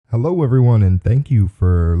Hello, everyone, and thank you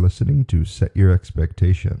for listening to Set Your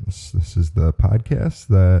Expectations. This is the podcast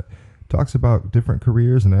that talks about different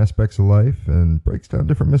careers and aspects of life and breaks down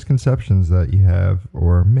different misconceptions that you have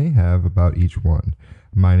or may have about each one.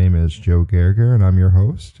 My name is Joe Gerger, and I'm your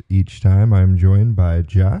host. Each time I'm joined by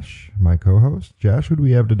Josh, my co-host. Josh, who do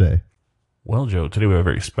we have today? Well, Joe, today we have a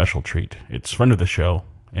very special treat. It's friend of the show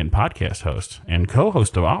and podcast host and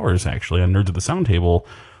co-host of ours, actually, on Nerds at the Sound Table,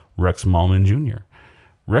 Rex Mallman Jr.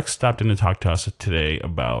 Rex stopped in to talk to us today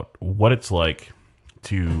about what it's like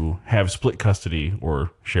to have split custody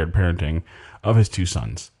or shared parenting of his two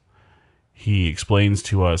sons. He explains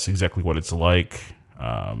to us exactly what it's like,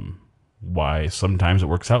 why sometimes it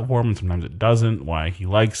works out for him and sometimes it doesn't, why he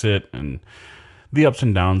likes it, and the ups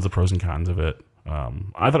and downs, the pros and cons of it.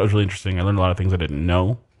 I thought it was really interesting. I learned a lot of things I didn't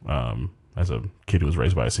know as a kid who was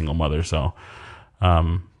raised by a single mother. So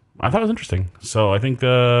I thought it was interesting. So I think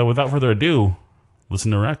without further ado,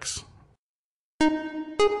 listen to Rex.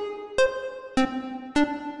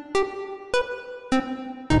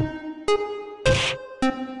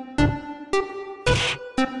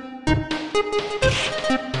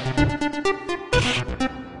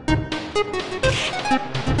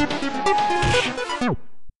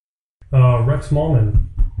 Rex Mallman,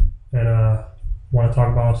 and want to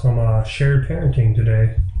talk about some shared parenting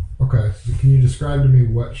today. Okay, so can you describe to me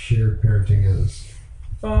what shared parenting is?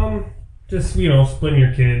 Just, splitting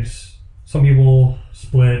your kids. Some people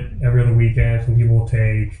split every other weekend. Some people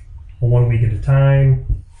take a 1 week at a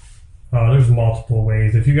time. There's multiple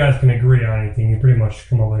ways. If you guys can agree on anything, you pretty much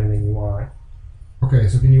come up with anything you want. Okay,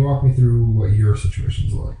 so can you walk me through what your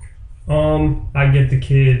situation's like? I get the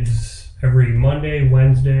kids every Monday,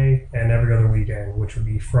 Wednesday, and every other weekend, which would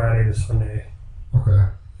be Friday to Sunday. Okay.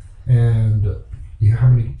 And how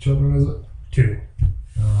many children is it? 2.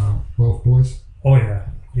 Both boys? Oh, yeah.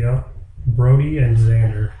 Yep. Brody and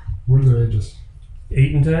Xander. What are their ages?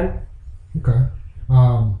 8 and 10. Okay.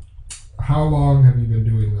 How long have you been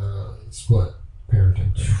doing the split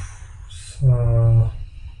parenting thing?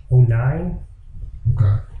 09.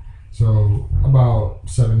 Okay. So about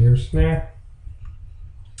 7 years? Yeah.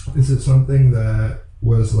 Is it something that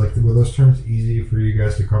was were those terms easy for you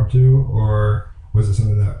guys to come to, or was it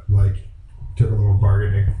something that took a little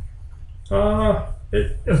bargaining?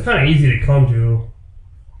 It was kind of easy to come to.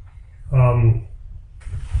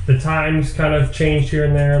 The times kind of changed here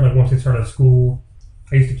and there. Like once they started school,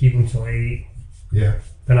 I used to keep them till 8. Yeah.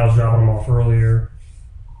 Then I was dropping them off earlier.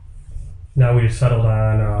 Now we just settled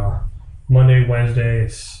on Monday, Wednesday.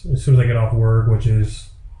 It's as soon as I get off work, which is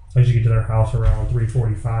I usually get to their house around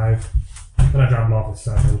 3:45. Then I drop them off at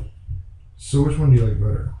 7. So which one do you like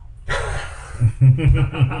better?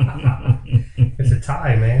 It's a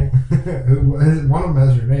tie, man. One of them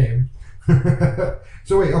has your name.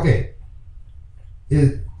 So wait, okay.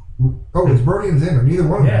 It's Brody and Xander. Neither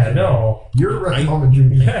one of them. Yeah, no. You're Rex Mallman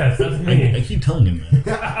Jr. Yes, that's me. I keep telling him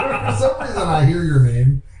that. For some reason, I hear your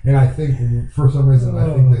name, and I think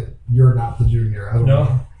that you're not the junior. I don't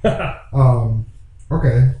know.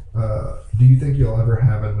 Okay. Do you think you'll ever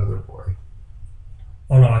have another boy?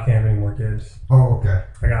 Oh no, I can't have any more kids. Oh, okay.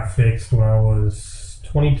 I got fixed when I was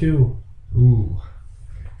 22. Ooh.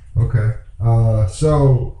 Okay.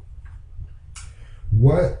 So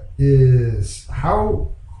what is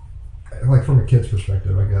from a kid's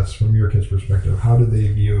perspective, I guess, from your kid's perspective, how do they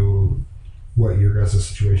view what your guys'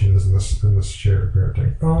 situation is in this shared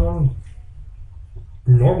parenting?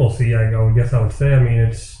 Normalcy, I guess I would say. I mean,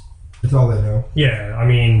 it's all they know. Yeah, I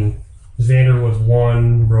mean, Xander was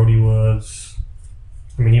 1, Brody was,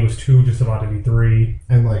 he was 2, just about to be 3.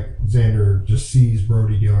 And Xander just sees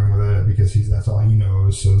Brody dealing with it because that's all he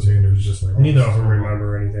knows. So Xander's just like, neither of them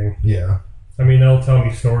remember anything. Yeah. They'll tell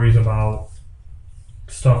me stories about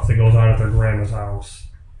stuff that goes on at their grandma's house,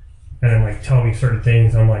 and then tell me certain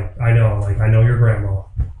things. I'm like, I know your grandma.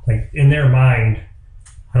 In their mind,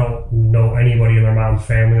 I don't know anybody in their mom's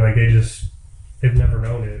family. They've never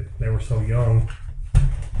known it. They were so young.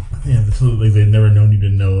 Yeah, so they've never known you to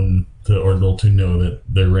know to know that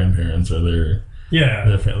their grandparents are their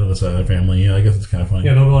other side of their family. Yeah, I guess it's kind of funny.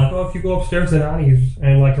 Yeah, they'll be like, if you go upstairs to Nani's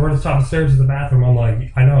and right at the top of the stairs is the bathroom. I'm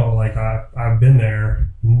like, I know, I've been there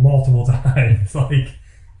multiple times.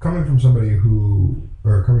 Coming from somebody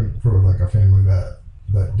coming from a family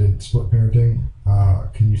that did split parenting,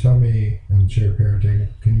 can you tell me, and shared parenting,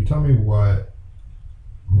 can you tell me what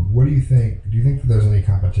do you think? Do you think that there's any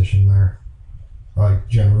competition there?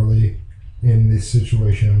 Generally in these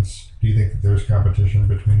situations, do you think that there's competition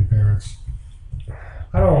between parents?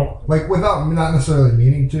 I don't... without not necessarily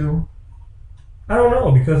meaning to? I don't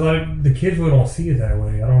know, because the kids really don't see it that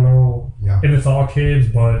way. I don't know if it's all kids,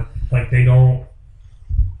 but they don't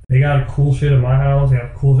they got cool shit at my house. They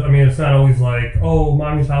have cool. I mean, it's not always like, oh,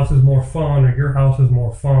 mommy's house is more fun or your house is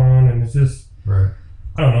more fun, and it's just right.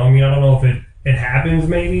 I don't know. I mean, I don't know if it happens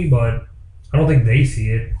maybe, but I don't think they see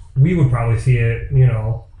it. We would probably see it, you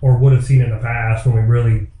know, or would have seen it in the past when we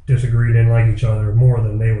really disagreed and like each other more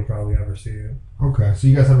than they would probably ever see it. Okay, so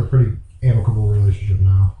you guys have a pretty amicable relationship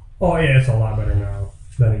now. Oh yeah, it's a lot better now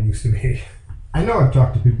than it used to be. I know I've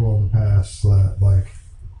talked to people in the past that, like,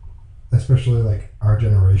 especially like our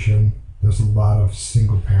generation, there's a lot of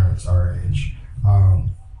single parents our age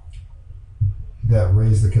that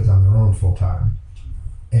raise the kids on their own full time.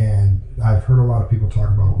 And I've heard a lot of people talk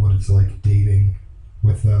about what it's like dating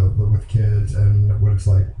with kids and what it's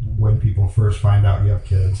like when people first find out you have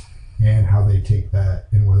kids and how they take that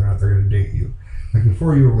and whether or not they're going to date you. Like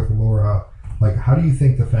before you were with Laura, like how do you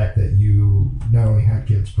think the fact that you not only had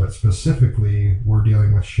kids but specifically were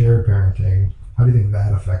dealing with shared parenting, how do you think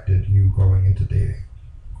that affected you going into dating?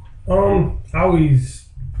 I always,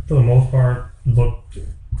 for the most part, looked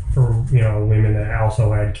for, you know, women that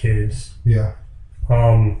also had kids. Yeah.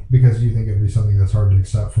 Because you think it'd be something that's hard to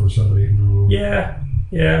accept for somebody who... Yeah.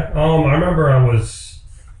 I remember I was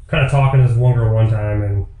kind of talking to this one girl one time,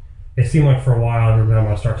 and it seemed like for a while every time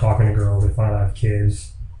I start talking to girls, they find I have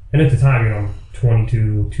kids. And at the time, you know, I'm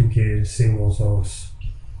 22, 2 kids, single, so it's,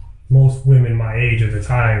 most women my age at the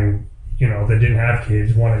time, you know, that didn't have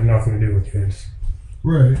kids wanted nothing to do with kids.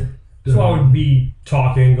 Right. So I would be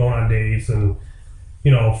talking, going on dates, and,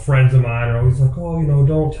 you know, friends of mine are always like, oh, you know,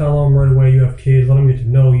 don't tell them right away you have kids. Let them get to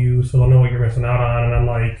know you so they'll know what you're missing out on. And I'm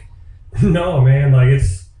like, no, man, like,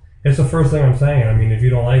 it's the first thing I'm saying. I mean, if you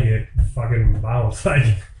don't like it, fucking bounce.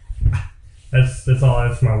 Like, that's all,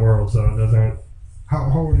 that's my world, so it doesn't...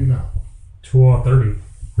 How old are you now? 30.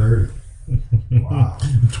 30. Wow.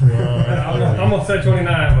 I almost said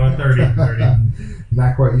 29, but 30.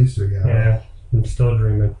 Not quite used to it yet. Yeah, I'm still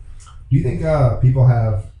dreaming. Do you think people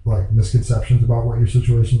have like misconceptions about what your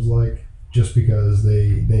situation's like just because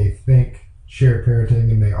they think shared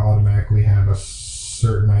parenting and they automatically have a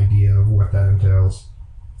certain idea of what that entails?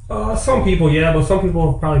 Some people, yeah, but some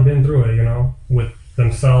people have probably been through it, you know, with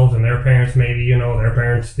themselves and their parents. Maybe, you know, their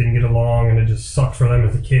parents didn't get along and it just sucks for them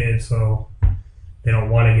as a kid, so they don't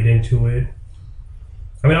want to get into it.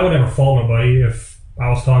 I mean, I would never fault nobody. If I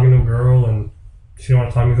was talking to a girl and she didn't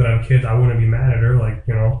want to talk to me because I have kids, I wouldn't be mad at her. Like,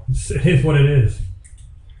 you know, it is what it is.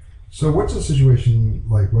 So what's a situation,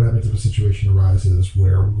 like what happens if a situation arises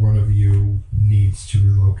where one of you needs to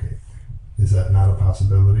relocate? Is that not a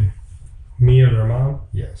possibility? Me or their mom?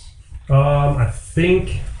 Yes. I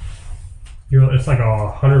think it's like a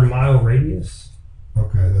 100-mile radius.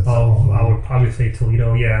 Okay, that's. I would probably say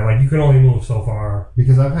Toledo. Yeah, like you can only move so far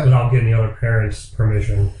because I've had without getting the other parents'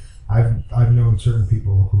 permission. I've known certain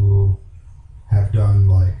people who have done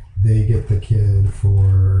like they get the kid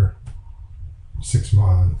for 6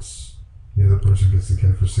 months, the other person gets the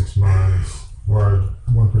kid for 6 months, or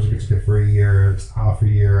one person gets the kid for a year. It's off a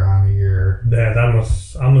year, on a year.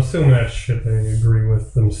 I'm assuming that shit they agree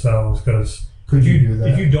with themselves because. Could you do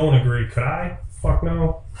that? If you don't agree, could I? Fuck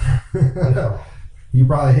no. No. You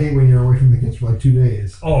probably hate when you're away from the kids for like 2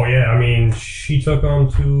 days. Oh yeah, I mean, she took them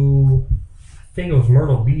to, I think it was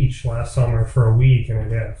Myrtle Beach last summer for a week, and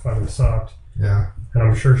it fucking sucked. Yeah. And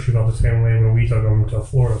I'm sure she felt the same way when we took them to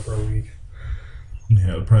Florida for a week.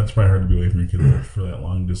 Yeah, it's probably hard to be away from your kids for that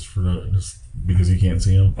long, just because you can't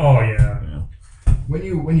see them. Oh yeah.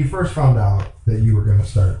 When you first found out that you were going to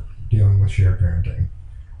start dealing with shared parenting,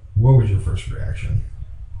 what was your first reaction?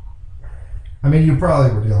 I mean, you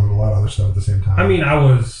probably were dealing with a lot of other stuff at the same time. I mean, I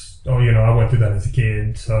went through that as a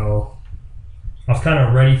kid, so I was kind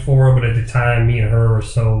of ready for it, but at the time, me and her were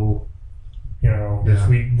so, we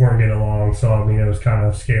weren't getting along, so I mean, it was kind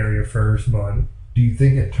of scary at first, but... Do you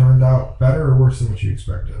think it turned out better or worse than what you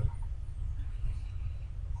expected?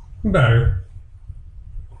 Better.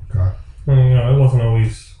 Okay. Well, it wasn't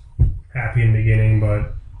always happy in the beginning,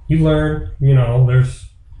 but you learn, there's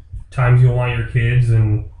times you'll want your kids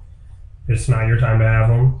and it's not your time to have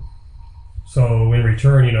them. So in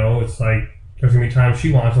return, it's like there's going to be times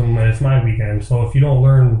she wants them and it's my weekend. So if you don't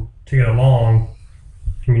learn to get along,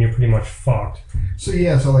 I mean, you're pretty much fucked. So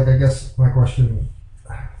I guess my question,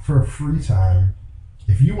 for free time,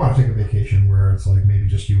 if you want to take a vacation where it's like maybe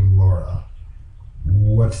just you and Laura,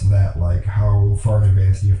 what's that like? How far in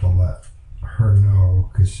advance do you have to let her know?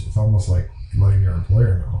 Because it's almost like letting your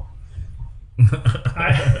employer know.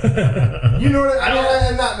 You know what I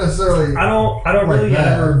mean? Not necessarily. I don't like really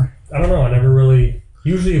that. ever. I don't know. I never really.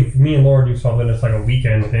 Usually, if me and Laura do something, it's like a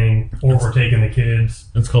weekend thing, or we're taking the kids.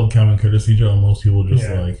 It's called common courtesy, Joe. Most people just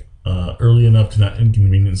early enough to not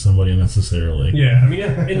inconvenience somebody unnecessarily. Yeah, I mean,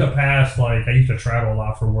 in the past, like, I used to travel a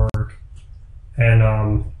lot for work,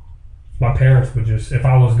 and my parents would just, if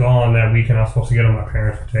I was gone that weekend, I was supposed to get them, my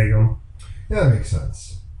parents would take them. Yeah, that makes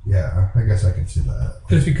sense. Yeah, I guess I can see that.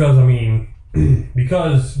 Just because, I mean,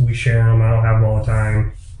 because we share them, I don't have them all the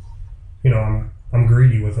time. You know, I'm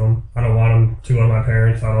greedy with them. I don't want them to go to my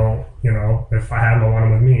parents. I don't, you know, if I have them, I want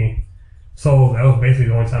them with me. So that was basically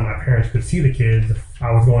the only time my parents could see the kids if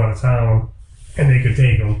I was going out of town, and they could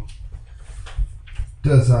take them.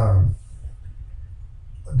 Does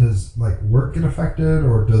like work get affected,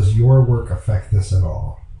 or does your work affect this at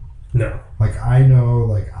all? No. Like, I know,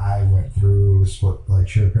 like, I went through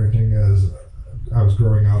shared parenting as I was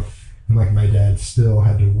growing up, and like my dad still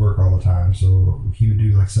had to work all the time, so he would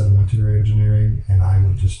do like sedimentary engineering, and I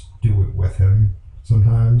would just do it with him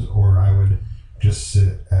sometimes, or I would just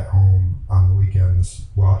sit at home on the weekends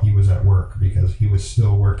while he was at work because he was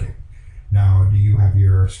still working. Now, do you have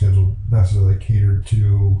your schedule necessarily catered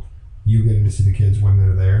to you getting to see the kids when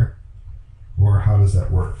they're there, or how does that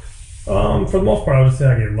work? For the most part, I would say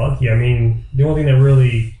I get lucky. I mean, the only thing that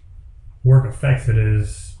really work affects it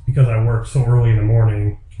is because I work so early in the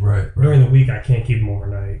morning. Right. During the week, I can't keep them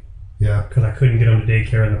overnight. Yeah. Because I couldn't get them to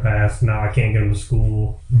daycare in the past. Now I can't get them to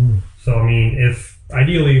school. Mm-hmm. So, I mean, if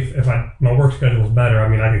my work schedule was better, I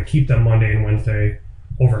mean, I could keep them Monday and Wednesday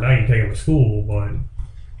overnight and take them to school,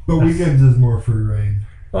 But weekends is more free reign.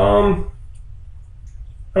 I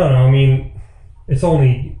don't know. I mean, it's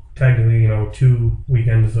only technically, 2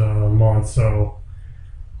 weekends a month, so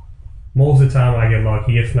most of the time I get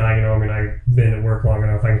lucky. If not, I've been at work long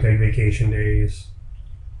enough, I can take vacation days.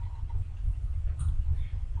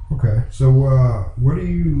 Okay, so what do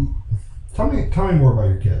you... Tell me more about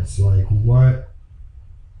your kids. Like, what...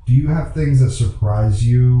 Do you have things that surprise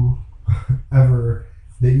you ever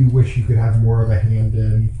that you wish you could have more of a hand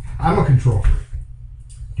in? I'm a control freak.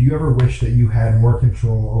 Do you ever wish that you had more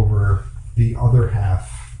control over the other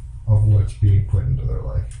half of what's being put into their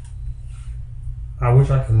life? I wish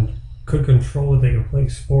I could control that they could play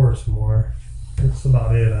sports more. That's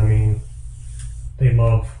about it. I mean, they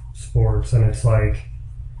love sports, and it's like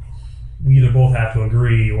we either both have to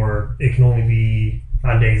agree, or it can only be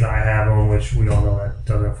on days I have them, which we all know that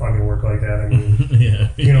doesn't fucking work like that. I mean, yeah.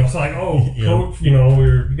 It's like, coach,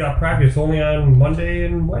 you got practice only on Monday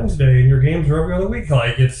and Wednesday, and your games are every other week.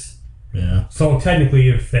 Like, it's... Yeah. So technically,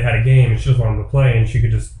 if they had a game and she just wanted them to play, and she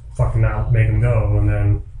could just fucking not make them go, and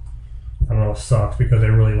then, I don't know, it sucks because they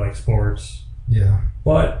really like sports. Yeah.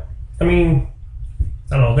 But, I mean,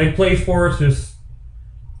 I don't know, they play sports, just,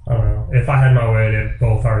 I don't know. If I had my way, they'd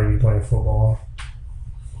both already be playing football.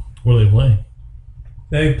 What do they play?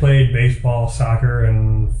 They played baseball, soccer,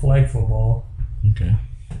 and flag football. Okay.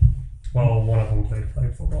 Well, one of them played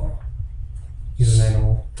flag football. He's an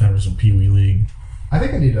animal. Time for some Pee Wee League. I had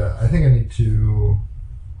an idea. I think I need to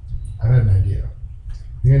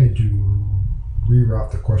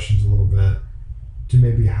reroute the questions a little bit to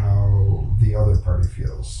maybe how the other party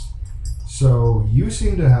feels. So you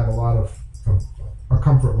seem to have a lot of a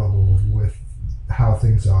comfort level with how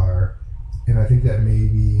things are, and I think that may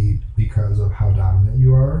be because of how dominant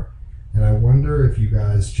you are. And I wonder if you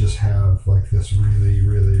guys just have like this really,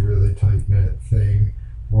 really, really tight-knit thing,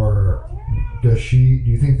 or do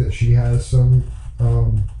you think that she has some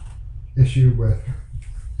issue with...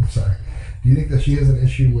 I'm sorry. Do you think that she has an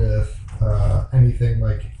issue with anything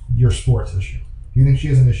like your sports issue? Do you think she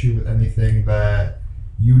has an issue with anything that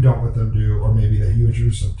you don't let them do, or maybe that you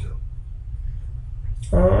introduce them to?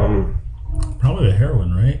 Probably the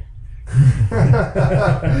heroin, right?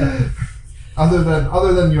 other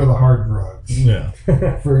than the hard drugs. Yeah.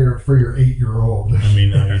 for your 8-year-old. I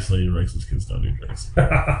mean, obviously, Rex's kids don't do drugs.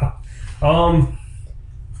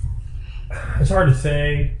 It's hard to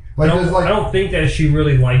say. Like, I don't think that she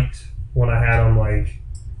really liked when I had them like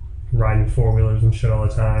riding 4-wheelers and shit all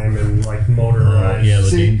the time, and like motorized. Yeah,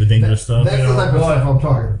 the dangerous stuff. That's the type of stuff I'm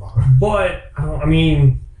talking about. But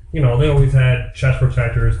they always had chest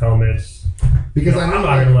protectors, helmets. Because I'm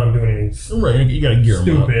not gonna let them do anything. Right, you gotta gear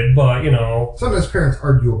them up. Stupid, but sometimes parents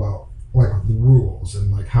argue about like the rules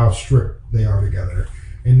and like how strict they are together,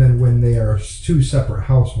 and then when they are 2 separate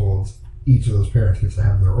households, each of those parents gets to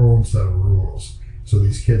have their own set of rules. So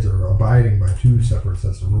these kids are abiding by 2 separate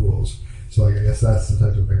sets of rules. So like, I guess that's the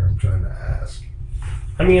type of thing I'm trying to ask.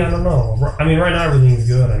 I mean, I don't know. I mean, right now everything's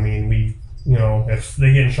good. I mean, we, if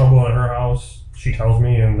they get in trouble at her house, she tells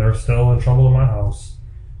me, and they're still in trouble in my house.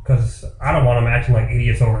 Because I don't want them acting like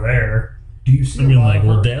idiots over there. Do you see?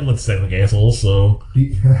 Dad looks like assholes, so.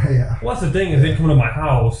 Yeah. Well, that's the thing, is they'd come to my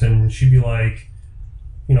house, and she'd be like,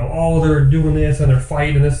 they're doing this, and they're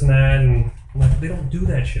fighting, and this and that, and I'm like, they don't do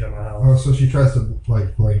that shit at my house. Oh, so she tries to,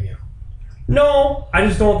 like, blame you. No, I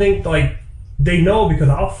just don't think, like, they know because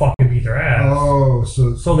I'll fucking beat their ass. Oh,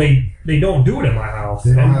 so they don't do it in my house.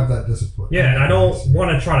 They don't have that discipline. Yeah, and I don't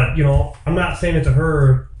want to try to, you know, I'm not saying it to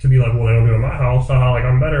her to be like, well, they don't do it in my house, so like,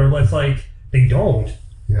 I'm better. It's like, they don't.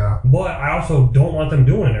 Yeah. But I also don't want them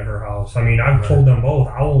doing it at her house. I mean, I've told them both,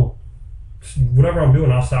 whatever I'm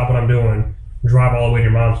doing, I'll stop what I'm doing, drive all the way to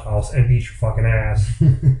your mom's house, and beat your fucking ass.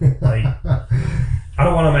 Like, I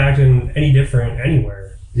don't want them acting any different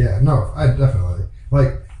anywhere. Yeah, no, I definitely.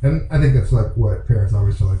 Like, and I think that's like what parents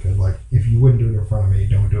always tell their kids, like, if you wouldn't do it in front of me,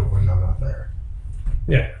 don't do it when I'm not there.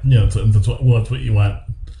 Yeah. Yeah, that's what you want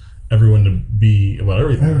everyone to be about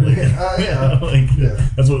everything. Like,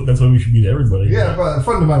 that's what we should be to everybody. Yeah, but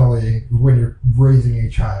fundamentally, when you're raising a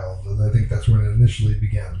child, I think that's when it initially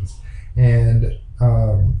begins. And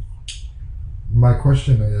my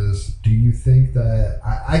question is, do you think that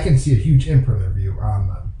I can see a huge imprint of you on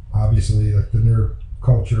them? Obviously, like the nerd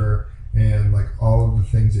culture and like all of the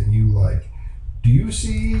things that you like. Do you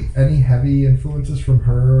see any heavy influences from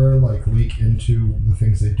her like leak into the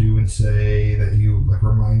things they do and say that you like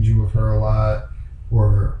remind you of her a lot?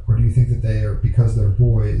 Or do you think that they are, because they're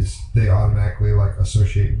boys, they automatically like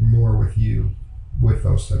associate more with you with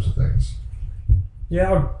those types of things? Yeah,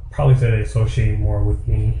 I would probably say they associate more with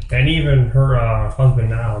me. And even her husband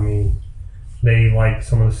now, I mean, they like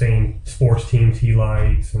some of the same sports teams he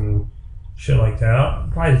likes and shit like that.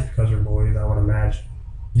 Probably just because they're boys, I would imagine.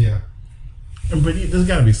 Yeah. But there's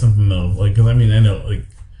got to be something, though. Like, because, I mean, I know, like,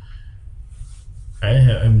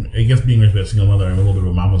 I guess being raised by a single mother, I'm a little bit of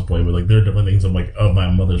a mama's boy, but, like, there are different things of my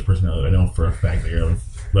mother's personality I know for a fact that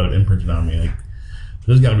have imprinted on me. Like,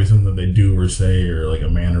 there's got to be something that they do or say or, like, a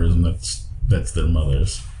mannerism that's their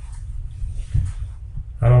mother's.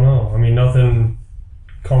 I don't know. I mean, nothing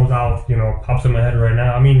comes out, pops in my head right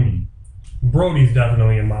now. I mean, Brody's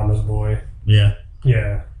definitely a mama's boy. Yeah.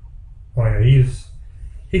 Yeah. Oh, yeah,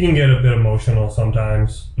 he can get a bit emotional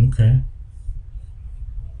sometimes. Okay.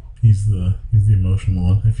 He's the emotional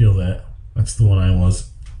one. I feel that. That's the one I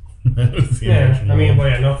was. Yeah, I mean, but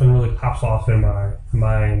yeah, nothing really pops off in my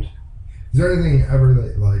mind. Is there anything ever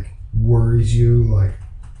that like worries you? Like,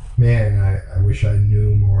 man, I wish I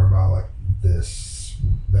knew more about like this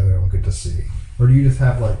that I don't get to see. Or do you just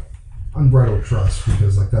have like unbridled trust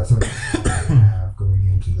because like that's something you have going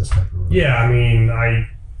into this type of relationship? Yeah, I mean,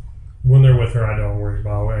 when they're with her, I don't worry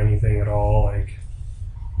about anything at all. Like,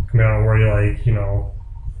 I mean, I don't worry, like,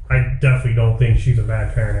 I definitely don't think she's a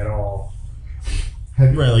bad parent at all.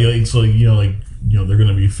 Right, like so, they're going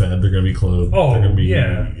to be fed, they're going to be clothed, they're going to be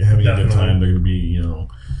having a good time, they're going to be,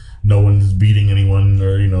 no one's beating anyone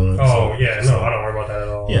or, no, I don't worry about that at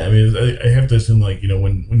all. Yeah, I mean, I have to assume, like,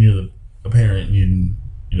 when you're a parent,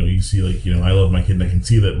 you see, like, I love my kid and I can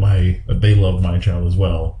see that they love my child as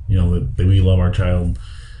well, that we love our child.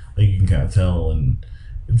 Like, you can kind of tell, and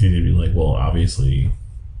it's easy to be like, well, obviously,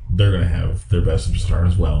 they're going to have their best interest at heart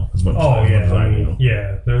as well, as much as I do.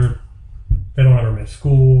 Yeah, they don't ever miss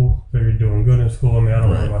school. They're doing good in school. I mean, I don't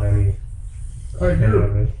worry about any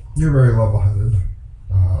of it. You're very level-headed,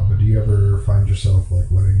 but do you ever find yourself,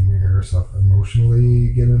 like, letting yourself emotionally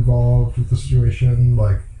get involved with the situation?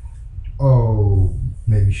 Like, oh,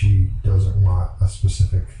 maybe she doesn't want a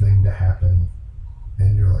specific thing to happen,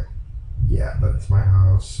 and you're like, yeah, but it's my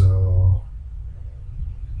house, so...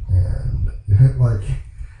 And, like,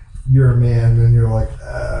 you're a man, and you're like,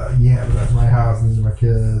 yeah, but that's my house, and these are my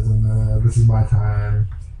kids, and this is my time.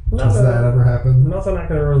 Does that ever happen? Nothing I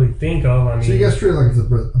can really think of. I mean, so you guys treat it like it's a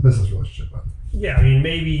business relationship, then? Yeah, I mean,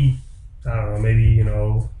 maybe, I don't know, maybe,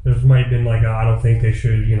 there might have been like, I don't think they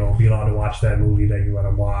should, be allowed to watch that movie that you let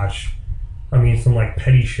them watch. I mean, some, like,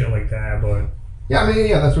 petty shit like that, but... Yeah, I mean,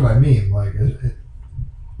 yeah, that's what I mean. Like,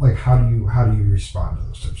 like, how do you respond to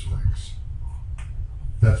those types of things?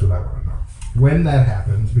 That's what I want to know. When that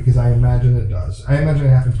happens, because I imagine it does. I imagine it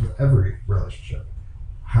happens with every relationship.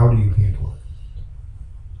 How do you handle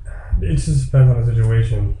it? It just depends on the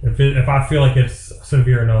situation. If I feel like it's a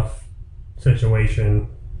severe enough situation,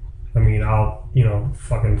 I mean, I'll,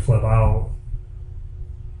 fucking flip out.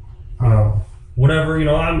 Whatever,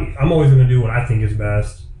 I'm always going to do what I think is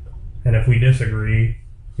best. And if we disagree,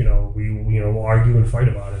 we'll argue and fight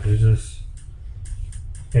about it. It's just...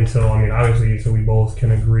 And so, I mean, obviously, so we both can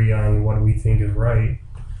agree on what we think is right.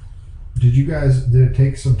 Did it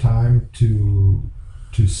take some time to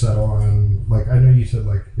settle on, like, I know you said,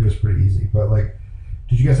 like, it was pretty easy, but, like,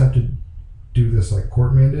 did you guys have to do this, like,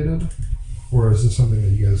 court mandated? Or is this something that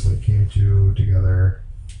you guys, like, came to together?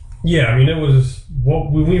 Yeah, I mean, it was,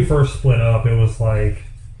 when we first split up, it was like,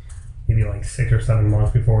 maybe like 6 or 7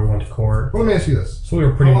 months before we went to court. Well, let me ask you this. So we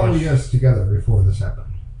were pretty How long much were you guys together before this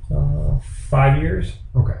happened? 5 years.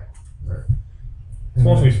 Okay. All right. So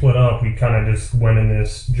once we split up, we kind of just went in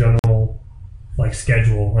this general like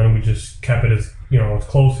schedule, and we just kept it as as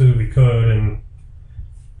close as we could, and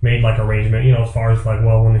made like arrangement, as far as like,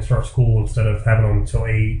 well, when they start school, instead of having them until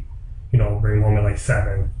 8, bring them home at like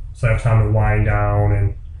 7, so I have time to wind down.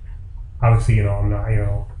 And obviously, I'm not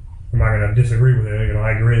gonna disagree with it.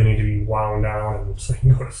 I agree they need to be wound down and so you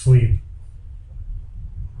can go to sleep.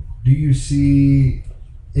 Do you see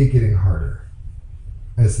it getting harder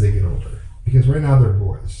as they get older? Because right now they're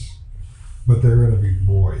boys, but they're going to be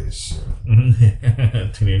boys.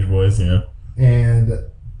 Teenage boys, yeah. And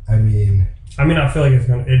I mean, I feel like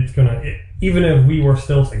it's gonna even if we were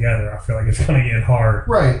still together, I feel like it's gonna get hard.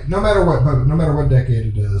 right? No matter what decade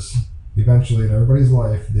it is, eventually in everybody's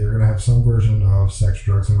life, they're going to have some version of sex,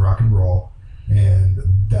 drugs, and rock and roll, and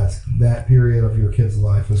that period of your kid's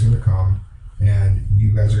life is going to come, and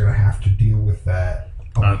you guys are going to have to deal with that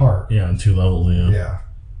apart. On 2 levels, yeah. Yeah.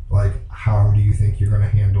 Like, how do you think you're going to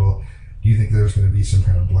handle? Do you think there's going to be some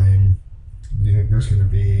kind of blame? Do you think there's going to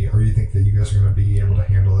be, or do you think that you guys are going to be able to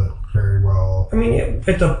handle it very well?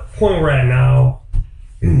 At the point we're at now,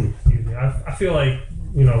 excuse me, I feel like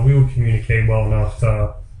we would communicate well enough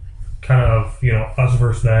to kind of us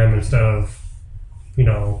versus them instead of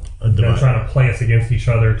them trying to play us against each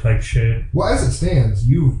other type shit. Well, as it stands,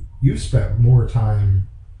 you've spent more time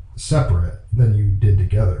separate than you did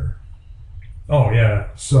together. Oh yeah.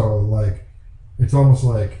 So like, it's almost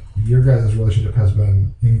like your guys' relationship has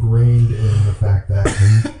been ingrained in the fact that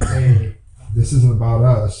hey, this isn't about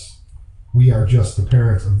us. We are just the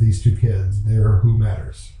parents of these 2 kids. They're who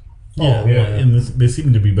matters. Yeah, and they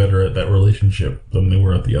seem to be better at that relationship than they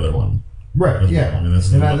were at the other one. Right. Yeah.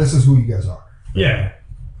 Well. This is who you guys are. Yeah.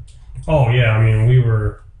 Oh yeah. We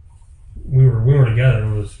were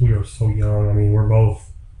together. We were so young. We're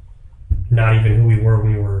both not even who we were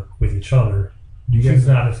when we were with each other. She's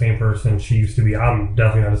not the same person she used to be. I'm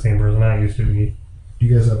definitely not the same person I used to be. Do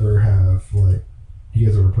you guys ever have do you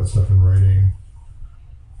guys ever put stuff in writing?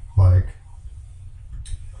 Like,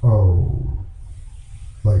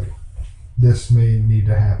 this may need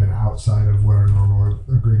to happen outside of what our normal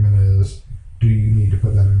agreement is. Do you need to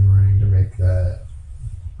put that in writing to make that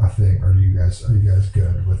a thing, or are you guys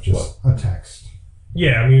good with just a text?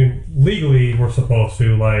 Yeah, legally we're supposed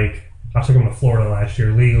to, like, I took them to Florida last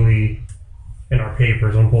year. Legally, in our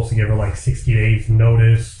papers, I'm supposed to give her like 60 days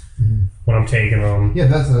notice when I'm taking them. Yeah,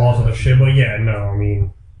 that's all of the shit. But yeah, no,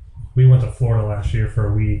 we went to Florida last year for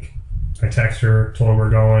a week. I texted her, told her we're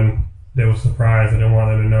going. They were surprised. I didn't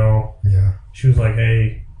want them to know. Yeah. She was like,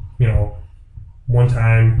 hey, one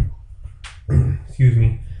time, excuse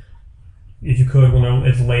me, if you could, when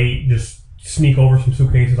it's late, just sneak over some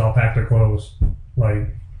suitcases. I'll pack their clothes.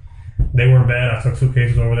 Like, they were in bed. I took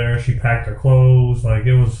suitcases over there. She packed their clothes. Like,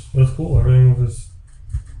 it was cool. Everything was.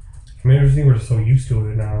 Everything we're just so used to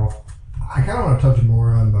it now. I kind of want to touch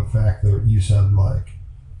more on the fact that you said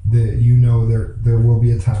that there will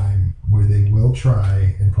be a time where they will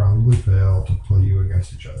try and probably fail to play you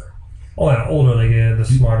against each other. Oh, the older they get, the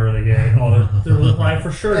smarter they get. They're like,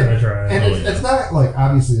 for sure gonna try. And it's not like,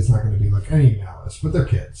 obviously it's not going to be like any malice, but they're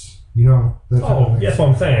kids. That's what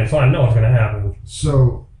I'm saying. So I know it's gonna happen.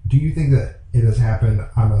 So, do you think that it has happened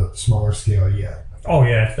on a smaller scale yet? Oh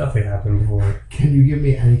yeah, it's definitely happened before. Can you give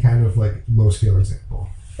me any kind of like low scale example?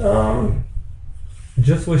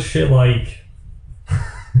 Just with shit like.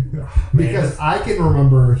 Because I can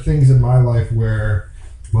remember things in my life where,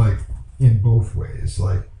 like, in both ways,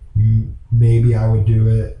 like maybe I would do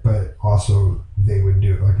it, but also they would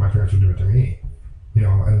do it. Like my parents would do it to me,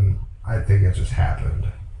 and I think it just happened.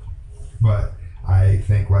 But I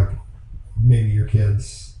think like maybe your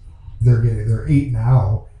kids, they're 8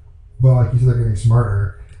 now, but like you said, they're getting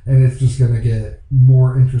smarter, and it's just gonna get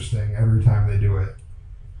more interesting every time they do it.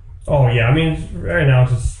 Oh yeah, right now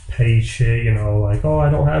it's just petty shit, like, oh,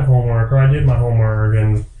 I don't have homework, or I did my homework,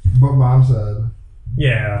 and. But mom said.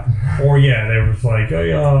 Yeah, or yeah, they was like,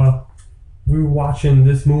 oh, we were watching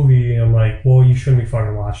this movie. I'm like, well, you shouldn't be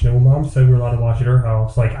fucking watching it. Well, mom said we were allowed to watch it at her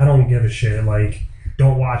house. Like, I don't give a shit. Like,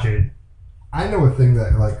 don't watch it. I know a thing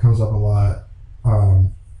that like comes up a lot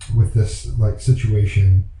with this like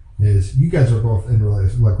situation is you guys are both in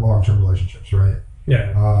long-term relationships, right?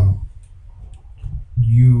 Yeah.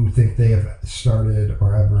 You think they have started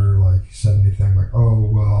or ever like said anything like, oh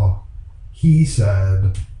well, he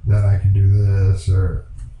said that I can do this, or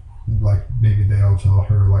like maybe they'll tell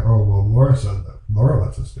her like, oh well, Laura said that. Laura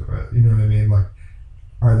lets us do it. You know what I mean? Like,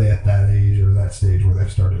 are they at that age or that stage where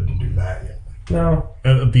they've started to do that yet? No.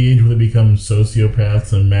 At the age where they become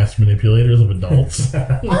sociopaths and mass manipulators of adults.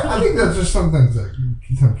 I think that's just some things that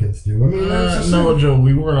some kids do. I mean, that's just no, Joe,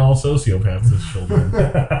 we weren't all sociopaths as children.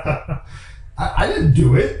 I didn't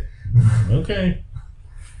do it. Okay.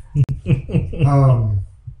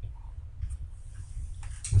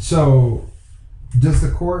 So, does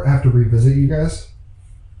the court have to revisit you guys?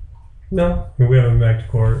 No, we haven't been back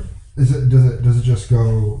to court. Does it just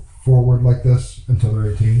go forward like this until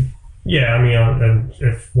they're 18? Yeah, I mean, and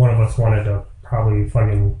if one of us wanted to probably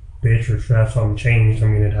fucking bitch or have something changed, I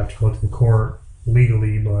mean, it'd have to go to the court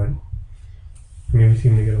legally, but I mean, we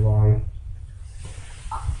seem to get along.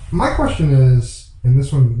 My question is, and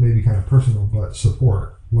this one may be kind of personal, but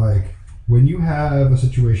support. Like, when you have a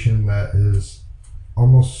situation that is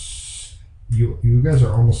almost, you guys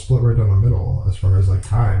are almost split right down the middle as far as like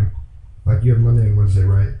time. Like, you have Monday and Wednesday,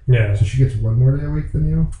 right? Yeah. So she gets one more day a week than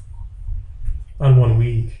you? On 1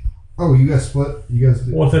 week. Oh, you guys split? You guys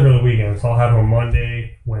do? Well, it's every other weekend, so I'll have them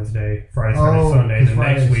Monday, Wednesday, Friday, Saturday, Sunday. because The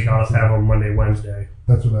next Friday's- week I'll just have them Monday, Wednesday.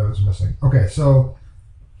 That's what I was missing. Okay, so,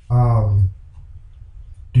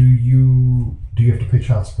 do you have to pay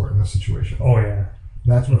child support in this situation? Oh, yeah.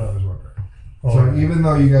 That's what I was wondering. Oh, So yeah. even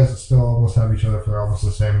though you guys still almost have each other for almost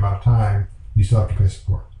the same amount of time, you still have to pay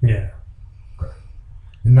support. Yeah.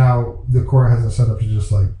 And now the court has it set up to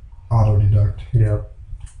just like auto deduct. Yep.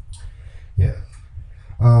 Yeah.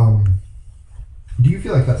 Do you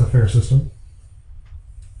feel like that's a fair system?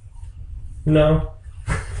 No.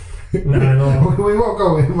 No, I don't. We won't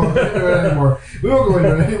go into it anymore. We won't go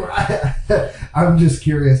into it anymore. I'm just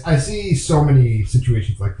curious. I see so many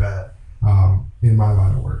situations like that in my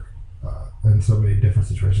line of work, and so many different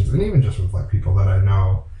situations, and even just with like people that I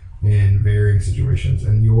know in varying situations.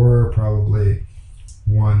 And you're probably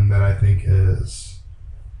one that I think is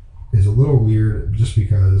a little weird, just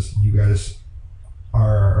because you guys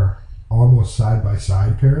are almost side by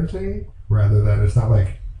side parenting, rather than it's not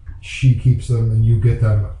like she keeps them and you get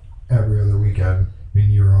them every other weekend. I mean,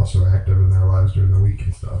 you're also active in their lives during the week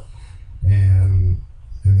and stuff, and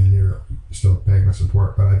then you're still paying the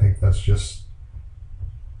support. But I think that's just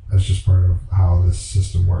part of how this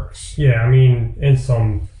system works. Yeah, I mean, in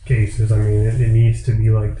some cases, I mean, it needs to be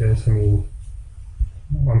like this. I mean,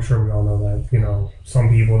 I'm sure we all know that, you know, some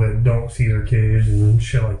people that don't see their kids and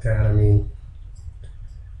shit like that. I mean,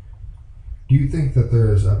 Do you think that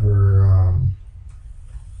there's ever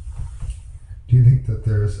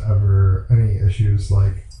any issues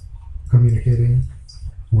like communicating,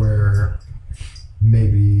 where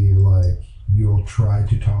maybe like you'll try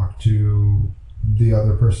to talk to the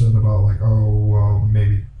other person about like, oh well,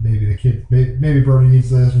 maybe the kid, maybe Brody needs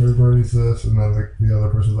this, maybe Brody needs this, and then the other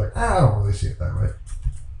person's like, I don't really see it that way,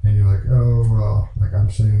 and you're like, oh well, like I'm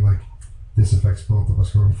saying like this affects both of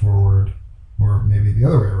us going forward. Or maybe the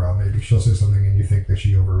other way around. Maybe she'll say something and you think that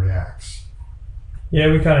she overreacts. yeah,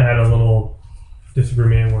 we kind of had a little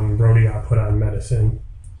disagreement when Brody got put on medicine.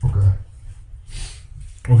 Okay.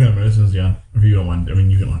 What kind of medicines, John? If you don't mind, I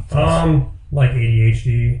mean, you can want. Like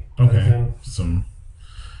ADHD Okay. medicine. Some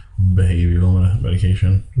behavioral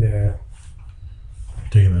medication. Yeah.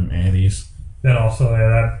 Taking them Addies. That also, yeah,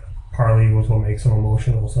 that partly was what makes him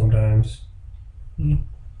emotional sometimes. Mm.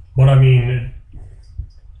 But I mean,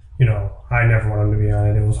 you know, I never want him to be on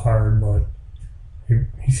it. It was hard, but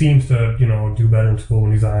he seems to, you know, do better in school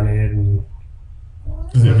when he's on it. And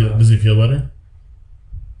Does he feel better?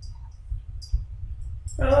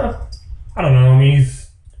 I don't know. I mean,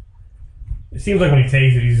 it seems like when he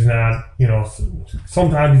takes it, he's not, you know,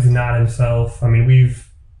 sometimes he's not himself. I mean, we've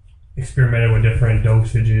experimented with different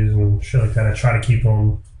dosages and shit like that. I try to keep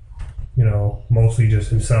him, you know, mostly just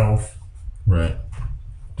himself. Right.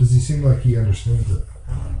 Does he seem like he understands it?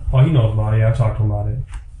 Oh, he knows about it. Yeah, I've talked to him about it.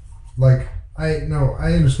 Like, I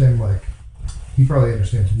understand, like, he probably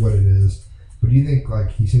understands what it is, but do you think,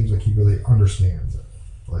 like, he seems like he really understands it?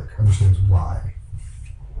 Like, understands why?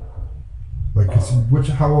 Like,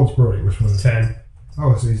 how old's Brody? Which one is 10.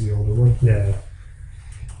 Oh, so he's the older one? Yeah.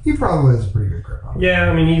 He probably has a pretty good grip on it. Yeah,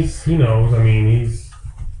 I mean, he knows. I mean, he's...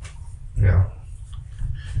 Yeah.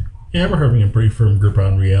 Yeah, we're having a pretty firm grip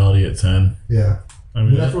on reality at 10. Yeah. I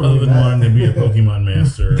mean, That's what other we than met. wanting to be a Pokemon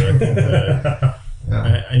master, I think that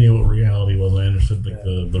Yeah. I knew what reality was. I understood like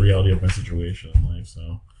the reality of my situation in life.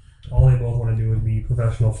 So, All they both want to do is be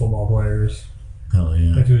professional football players. hell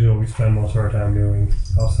yeah. That's usually what we spend most of our time doing.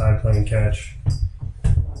 Outside playing catch.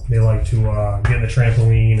 They like to get in the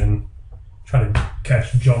trampoline and try to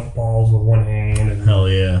catch jump balls with one hand. And Hell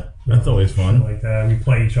yeah. That's always shit fun. like that. We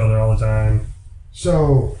play each other all the time.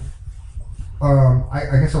 So,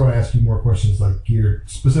 I guess I want to ask you more questions, like geared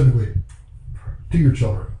specifically to your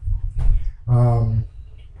children.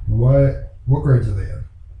 What What grades are they in?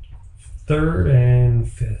 3rd and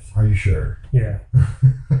 5th. Are you sure? Yeah.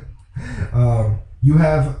 You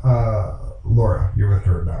have Laura. You're with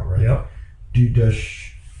her now, right? Yep. Does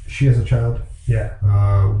she has a child? Yeah.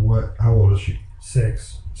 How old is she?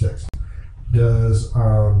 6. 6. Does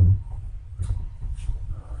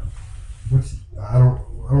what's I don't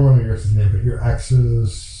want to know your ex's name, but your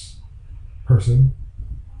ex's person?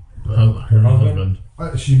 Her husband.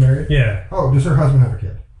 Is she married? Yeah. Oh, does her husband have a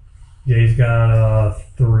kid? Yeah, he's got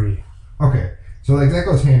 3. Okay, so like that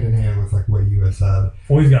goes hand in hand with like what you had said.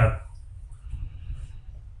 Well, he's got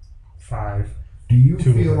 5. Do you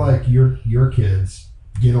 2 feel of them. like your kids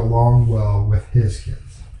get along well with his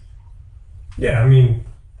kids? Yeah, I mean,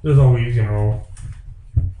 there's always,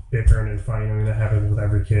 bickering and fighting. I mean, that happens with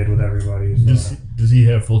every kid, with everybody. So. Does he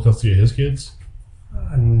have full custody of his kids?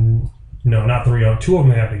 No, not 3 of 2 of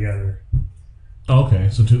them they have together. Oh, okay,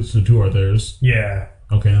 so two are theirs. Yeah.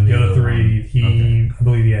 Okay, and The other 3, okay. I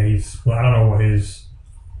believe, I don't know what his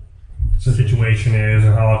situation is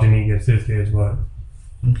or how often he gets his kids, but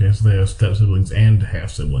Okay, so they have step siblings and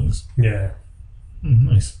half siblings. yeah.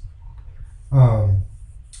 Nice.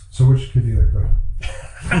 So which could you like better?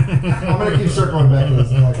 I'm gonna keep circling back to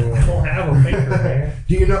this. I don't have a favorite, man.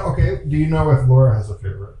 Do you know? Okay. Do you know if Laura has a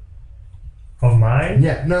favorite? Of mine?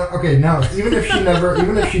 Yeah. No. Okay. Now, even if she never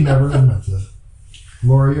admits it,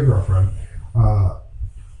 Laura, your girlfriend,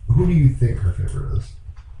 who do you think her favorite is?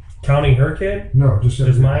 Counting her kid? No, just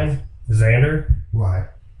Is mine Xander? Why?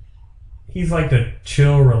 He's like the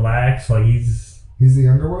chill, relax. Like he's the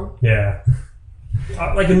younger one. yeah.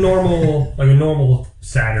 Like a normal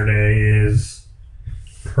Saturday is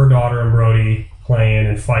her daughter and Brody playing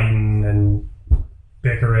and fighting and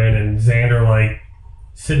bickering, and Xander like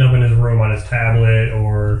sitting up in his room on his tablet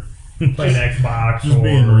or playing Xbox just or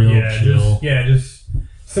being real chill. just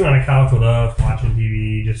sitting on a couch with us watching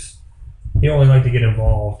TV. Just he don't really like to get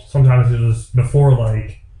involved. Sometimes it was before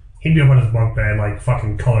like he'd be up on his bunk bed like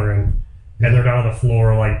fucking coloring, and they're down on the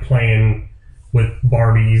floor like playing with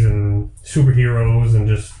Barbies and superheroes and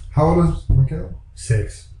just How old is Mikhail?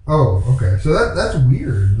 6. Oh, okay. So that's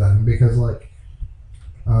weird then, because like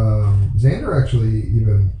Xander actually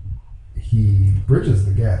he bridges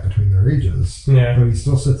the gap between their ages. Yeah. But he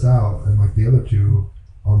still sits out, and like the other two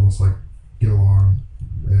almost like get along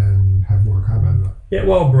and have more in common. Yeah,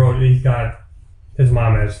 well, Brody, his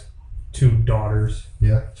mom has 2 daughters,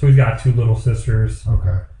 Yeah. so he's got 2 little sisters.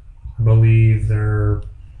 Okay. I believe they're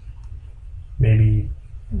maybe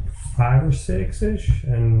 5 or 6-ish,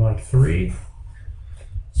 and like 3.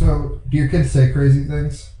 So do your kids say crazy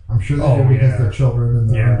things? I'm sure they do because yeah. they're children and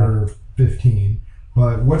they're Yeah. under 15.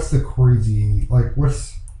 But what's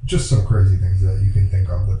what's just some crazy things that you can think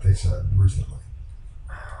of that they said recently?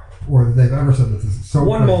 Or that they've ever said that this is so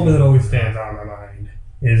One crazy. moment that always stands out in my mind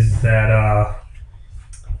is that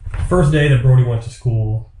first day that Brody went to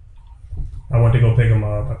school, I went to go pick him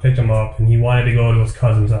up. I picked him up, and he wanted to go to his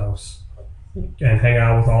cousin's house and hang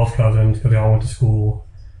out with all his cousins because they all went to school.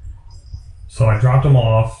 So I dropped him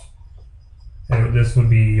off, and this would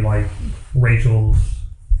be like Rachel's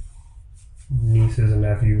nieces and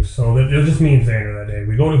nephews. So it was just me and Xander that day.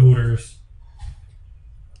 We go to Hooters.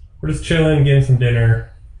 We're just chilling, getting some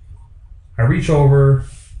dinner. I reach over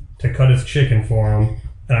to cut his chicken for him,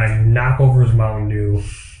 and I knock over his Mountain Dew.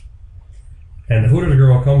 And the Hooters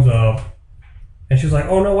girl comes up, and she's like,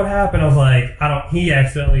 "Oh no, what happened?" I was like, he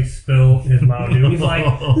accidentally spilled his Mountain Dew. And he's like,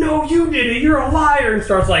 "No, you did it, you're a liar," and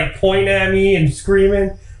starts like pointing at me and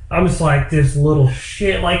screaming. I'm just like, this little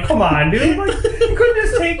shit, like, come on, dude. Like, you couldn't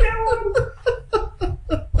just take that one?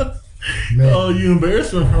 Man. Oh, you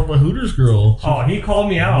embarrassed him in front of a Hooters girl. Oh, he called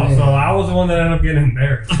me out, Man. so I was the one that ended up getting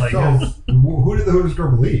embarrassed. Like, So, who did the Hooters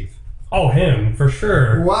girl believe? oh, him, for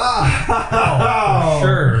sure. Wow. Oh, for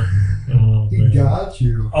sure. Oh, He man. got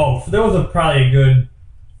you. Oh, there was probably a good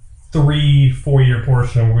 3-4 year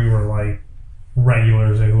portion where we were like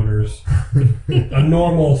regulars at Hooters. A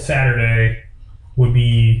normal Saturday would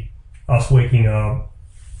be us waking up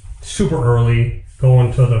super early,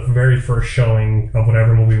 going to the very first showing of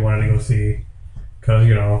whatever movie we wanted to go see. Because,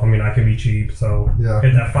 I could be cheap, so Yeah.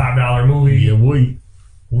 hit that $5 movie, Yeah, boy.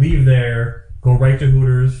 leave there, go right to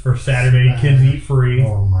Hooters for Saturday, kids eat free,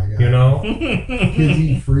 Oh my god. Kids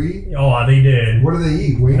eat free? Oh, they did. What do they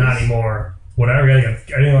eat? Wings? Not anymore. Whatever, I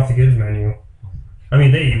didn't off the kids menu. I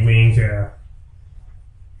mean, they eat wings, yeah.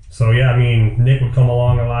 So yeah, Nick would come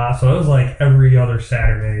along a lot. So it was like every other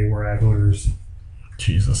Saturday we're at Hooters.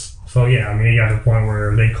 Jesus. So yeah, it got to the point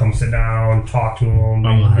where they come sit down, talk to them.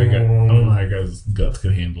 I don't know how guys' guts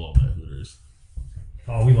could handle all that Hooters.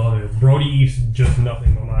 Oh, we love it. Brody eats just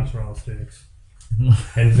nothing but mozzarella sticks.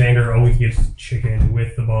 And Xander always gets chicken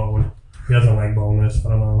with the bone. He doesn't like boneless. I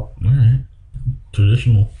don't know. All right.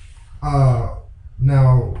 Traditional.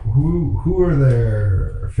 Now, who are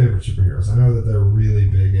their favorite superheroes? I know that they're really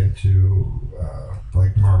big into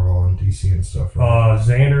like Marvel and DC and stuff. Right?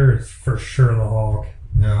 Xander is for sure the Hulk.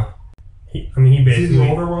 Yeah. He basically... Is he the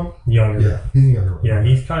older one? Younger. Yeah, he's the younger one. Yeah,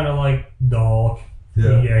 he's kind of like the Hulk.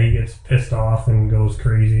 Yeah. He gets pissed off and goes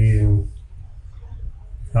crazy. And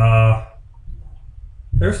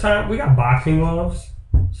there's time... We got boxing gloves.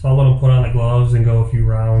 So I'll let him put on the gloves and go a few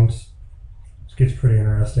rounds. It gets pretty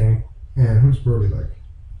interesting. And who's Brody like?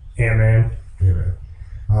 Ant-Man.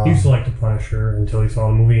 Yeah. He used to like the Punisher until he saw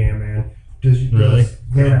the movie Ant-Man. Really?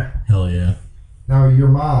 Yeah. Hell yeah. Now, their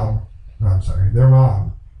mom,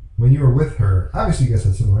 when you were with her, obviously you guys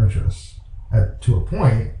had similar interests. To a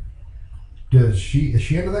point, is she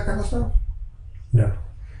into that kind of stuff? No.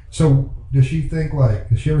 So, does she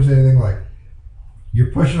ever say anything like,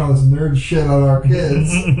 you're pushing all this nerd shit on our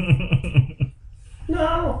kids?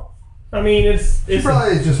 No. I mean, it's She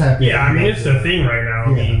probably is just happy. Yeah, I mean, it's the thing right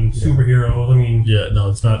now. Yeah, I mean, yeah. superheroes. I mean, Yeah, no,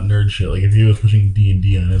 it's not nerd shit. Like, if he was pushing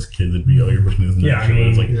D&D on his kids, it'd be, oh, you're pushing this nerd Yeah, I shit. mean,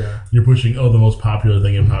 It's like, yeah. you're pushing, the most popular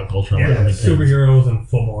thing in pop culture. yeah, on the kids. superheroes and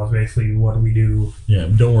football is basically what we do. Yeah,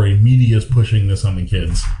 don't worry. Media's pushing this on the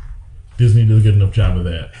kids. Disney does a good enough job of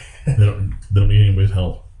that. They don't need anybody's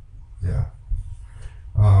help. Yeah.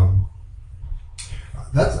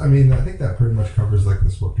 I think that pretty much covers like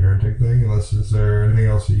the split parenting thing. Unless, is there anything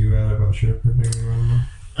else that you add about ship or anything?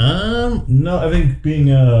 No, I think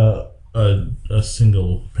being a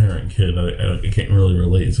single parent kid, I can't really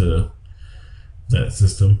relate to that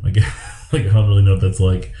system. I don't really know what that's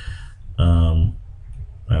like. I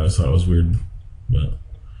always thought it was weird, but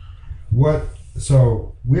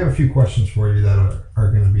So we have a few questions for you that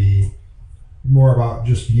are going to be more about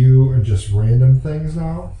just you and just random things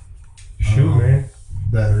now. Shoot, man.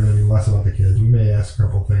 That are going to be less about the kids. We may ask a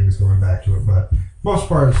couple things going back to it, but most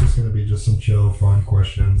part it's just going to be just some chill, fun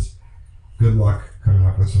questions. Good luck coming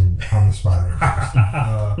up with some on the spot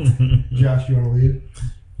answers. Josh, you want to lead?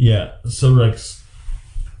 yeah. So Rex,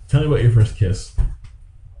 tell me about your first kiss.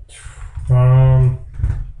 Was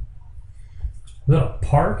it a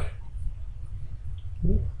park?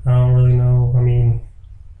 I don't really know. I mean,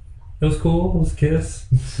 it was cool. It was a kiss.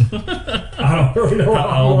 I don't really know.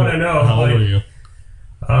 I want to know. How old were you?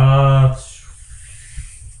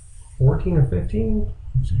 14 or 15.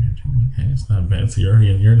 Okay, it's not bad. So you're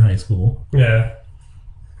in high school. Yeah.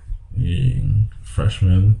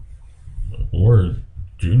 Freshman or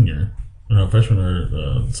junior. No, freshman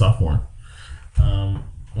or sophomore.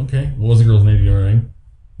 Okay. What was the girl's name? Do you know her name?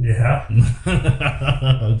 Yeah.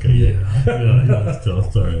 Okay. Yeah. Still,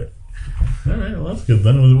 it's all right. All right. Well, that's good.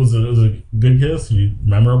 Then it was a good kiss.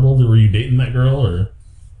 Memorable. Were you dating that girl or?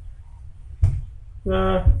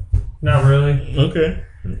 Not really. Okay.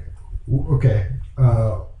 Okay.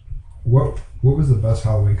 What was the best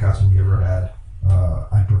Halloween costume you ever had?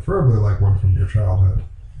 I'd preferably like one from your childhood.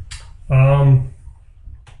 One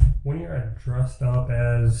year I dressed up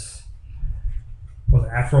as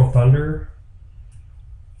Afro Thunder.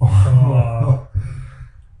 That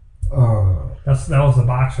was the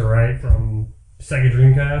boxer, right, from Sega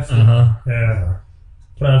Dreamcast. Yeah.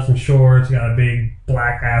 Put on some shorts, got a big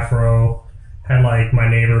black afro. Had like my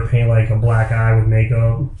neighbor paint like a black eye with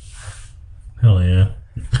makeup. Hell yeah.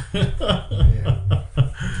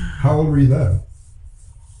 How old were you then?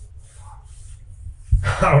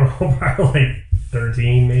 I don't know, probably like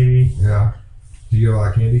 13 maybe. Yeah. Did you get a lot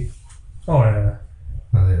of candy? Oh yeah.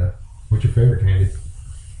 Oh yeah. What's your favorite candy?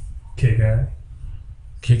 Kit Kat.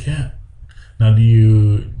 Kit Kat. Now, do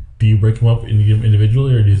you break them up and you give them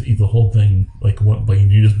individually, or do you just eat the whole thing like one bite?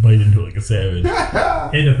 Do you just bite into it like a savage?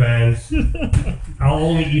 It depends. I'll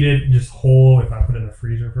only eat it just whole if I put it in the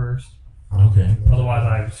freezer first. Okay. Otherwise,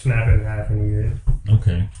 I snap it in half and eat it.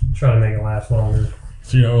 Okay. Try to make it last longer.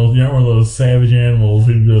 So you're not one of those savage animals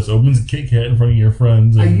who just opens a Kit Kat in front of your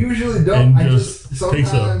friends I and, usually don't. and just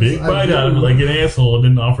takes a big bite out of it like an asshole and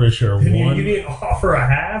didn't offer to share You one. didn't offer a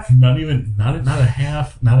half? Not a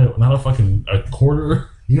half, not a fucking a quarter,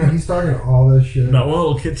 You know, he's talking all this shit. not one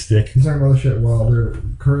little kid stick. He's talking all this shit while there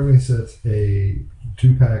currently sits a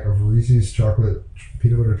 2-pack of Reese's chocolate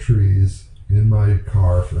peanut butter trees in my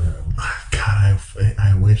car for him. God,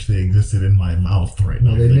 I wish they existed in my mouth right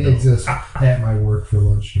now. Well, they may don't. exist at my work for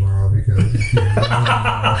lunch tomorrow because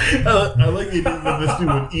I like the idea that this dude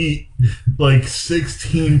would eat like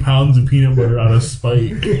 16 pounds of peanut butter out of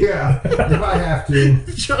spite. yeah, if I have to.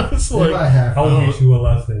 Just If I like, have to. I'll teach you a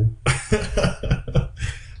lesson.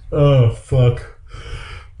 oh fuck.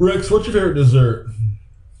 Rex, what's your favorite dessert?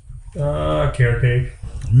 Carrot cake.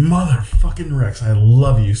 Motherfucking Rex, I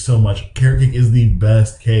love you so much. Carrot cake is the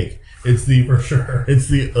best cake. It's the for sure. It's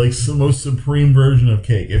the most supreme version of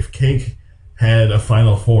cake. If cake had a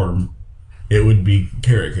final form, it would be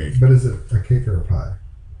carrot cake. But is it a cake or a pie?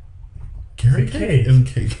 Carrot It's a cake cake. isn't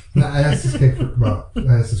cake. No, I ask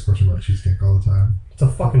this question about cheesecake all the time. It's a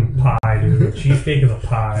fucking pie, dude. Cheesecake is a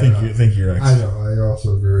pie. Thank you, Rex. I know. I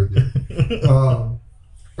also agree with you.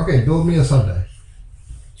 Okay, build me a sundae.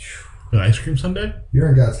 An ice cream sundae? You're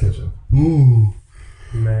in God's kitchen. Ooh.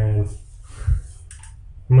 Man.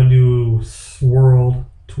 I'm gonna do swirled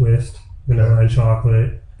twist, vanilla and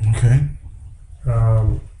chocolate. Okay.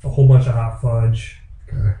 A whole bunch of hot fudge.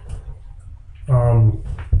 Okay.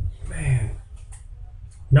 Man.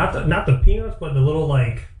 Not the peanuts, but the little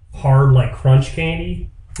like hard like crunch candy.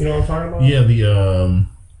 You know what I'm talking about? Yeah, the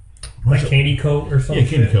Like candy coat or something. Yeah,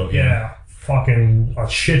 candy coat, yeah. Fucking a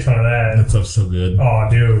shit ton of that. that stuff's so good. Oh,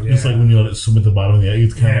 dude. Yeah. It's like when you let it swim at the bottom of the egg.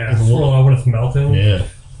 It's kind of yeah, swirl it when it's melting. yeah.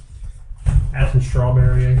 Add some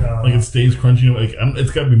strawberry. Like it stays crunchy. Like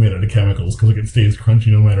it's got to be made out of chemicals because like it stays crunchy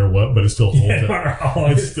no matter what, but it still holds it.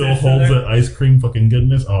 It still holds that ice cream fucking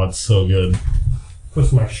goodness. Oh, it's so good. Put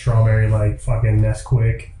some like strawberry, like fucking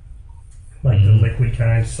Nesquik, like the liquid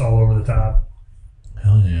kind, just all over the top.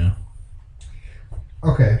 Hell yeah.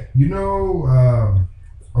 Okay, you know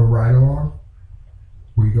a ride along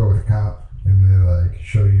where you go with a cop and they like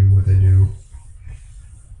show you what they do.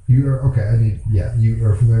 You are okay. You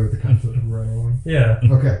are familiar with the concept of a ride along. Yeah.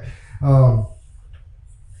 Okay,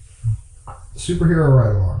 superhero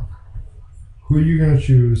ride along. Who are you gonna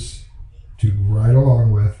choose to ride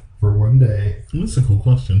along with for one day That's a cool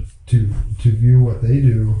question. to view what they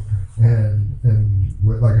do and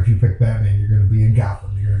like if you pick Batman, you're gonna be in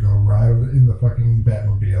Gotham. You're gonna go ride in the fucking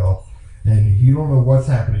Batmobile, and you don't know what's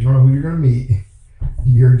happening. You don't know who you're gonna meet.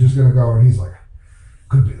 You're just gonna go, and he's like,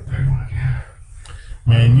 "Could be the Penguin again."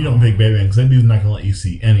 Man, you don't pick Batman because that dude's not gonna let you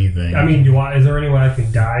see anything. I mean, is there any way I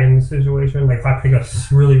could die in this situation? Like if I pick a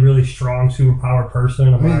really, really strong superpowered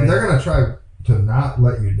person, They're gonna try to not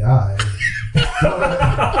let you die,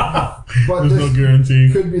 but there's this no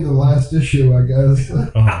guarantee. could be the last issue, I guess.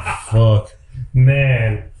 Oh fuck.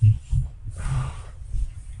 man.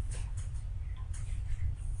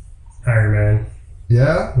 Iron Man.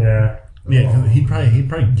 Yeah. Yeah. Yeah, 'cause he'd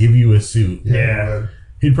probably give you a suit. Yeah.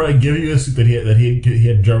 He'd probably give you a suit that he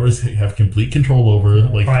had Jarvis have complete control over.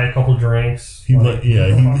 Like Probably a couple drinks. he'd like,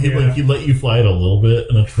 he'd let you fly it a little bit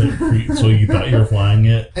enough so you thought you were flying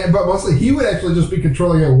it. But mostly he would actually just be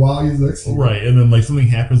controlling it while he's next to you. Right, and then like something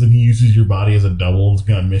happens and he uses your body as a double and it's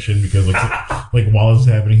on a mission because like while this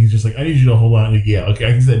is happening he's just like, I need you to hold on. Like, yeah, okay,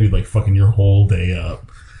 I can see that dude like fucking your whole day up.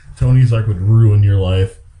 Tony Stark would ruin your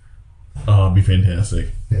life. It'd be fantastic.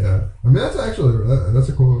 Yeah, I mean that's actually that's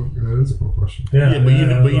a cool question. Yeah, Yeah,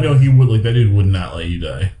 but you know he would like that dude would not let you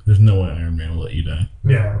die. There's no way Iron Man will let you die.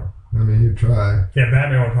 Yeah. I mean he'd try. Yeah,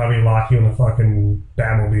 Batman would probably lock you in the fucking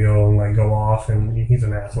Batmobile and like go off, and he's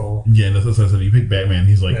an asshole. Yeah, that's what I said. You pick Batman,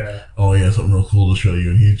 he's like, Yeah. oh yeah, something real cool to show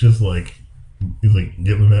you, and he's like get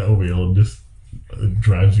in the Batmobile and just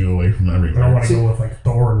drives you away from I don't everywhere. want to go with like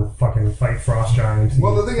Thor and fucking fight Frost Giants.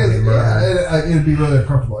 Well, the thing is, it'd be really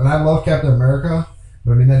uncomfortable. And I love Captain America,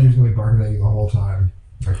 but I mean that dude's gonna be barking at you the whole time.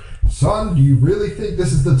 Like, son, do you really think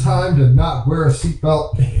this is the time to not wear a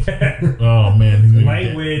seatbelt? Oh man, he's gonna be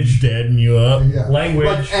Language. dadding you up. Yeah.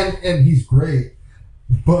 Language. But, and he's great,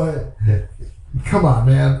 but come on,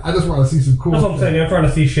 man. I just want to see some cool That's what I'm saying. things. I'm trying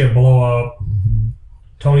to see shit blow up.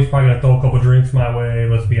 Tony's probably gonna throw a couple drinks my way.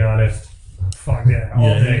 Let's be honest. Fuck yeah, all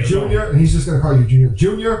Yeah, day. Junior, and he's just gonna call you Junior.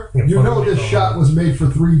 Junior, Yeah, you fuck know me, this fuck shot me. was made for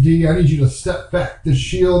 3D. I need you to step back. This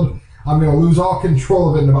shield, I'm gonna lose all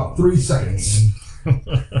control of it in about 3 seconds.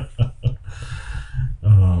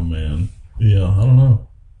 Oh man, yeah, I don't know.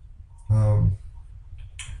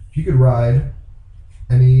 If you could ride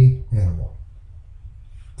any animal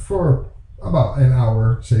for about an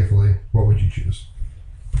hour safely, what would you choose?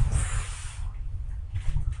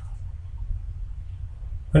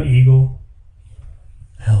 An eagle.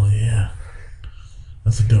 Hell yeah,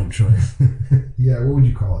 that's a dope choice. Yeah, what would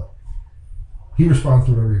you call it? He responds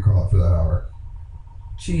to whatever you call it for that hour.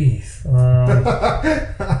 Jeez.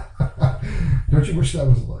 Don't you wish that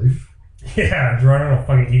was life? Yeah, running on a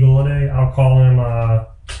fucking eagle a day. I'll call him.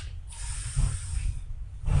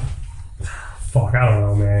 Fuck, I don't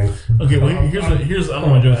know, man. Okay, well here's I don't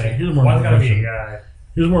know, Jesse. Here's a more Why's it important gotta be a question. guy?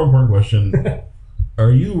 Here's a more important question.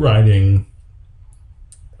 Are you riding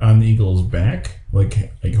on the eagle's back, like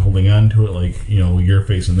holding on to it, like your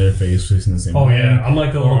face and their face facing the same Oh way? yeah, I'm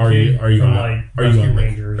like the Or little kid from on Rescue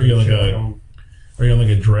Rangers. are you and like shit. are you on like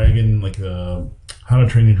a dragon, like a How to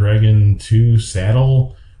Train Your Dragon 2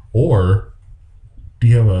 saddle, or do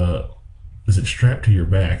you have is it strapped to your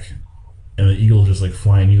back and the eagle's just like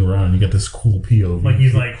flying you around, and you got this cool POV. Like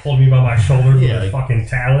he's like holding me by my shoulders with his fucking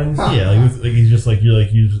talons. Yeah, like he's just like he's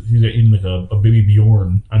got eating like a baby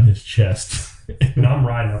Bjorn on his chest. And I'm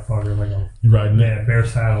riding that fucker like a bare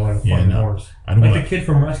saddle like a fucking horse. The kid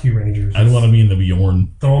from Rescue Rangers. I don't want to be in the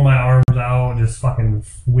Bjorn. Throwing my arms out, just fucking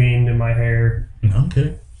wind in my hair.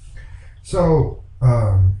 Okay. So,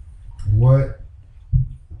 what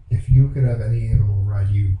if you could have any animal ride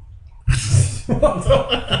you?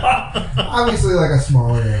 Obviously, like a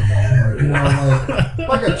smaller animal, like, you know,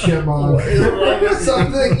 like a chipmunk or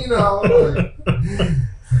something, you know. Like,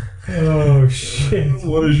 oh shit!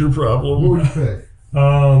 What is your problem? what would you pick?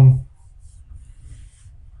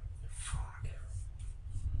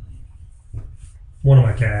 One of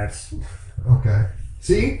my cats. Okay.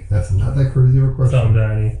 See, that's not that crazy of a question. Something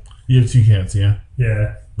tiny. You have 2 cats, yeah?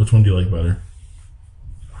 Yeah. Which one do you like better?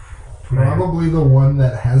 Probably the one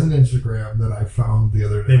that has an Instagram that I found the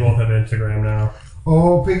other day. They both have Instagram now.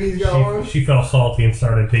 Oh, Piggy's got one? She felt salty and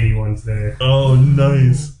started Piggy one today. Oh,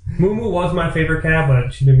 nice. Moo Moo was my favorite cat,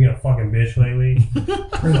 but she's been being a fucking bitch lately.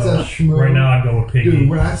 Princess Shmoo. Right now, I'd go with Piggy. Dude,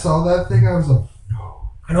 when I saw that thing, I was like,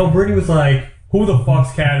 no. I know Brittany was like, who the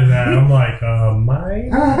fuck's cat is that? I'm like,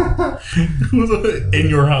 mine? In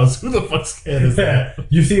your house, who the fuck's cat is that?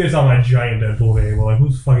 You see this on my giant Deadpool table. Like,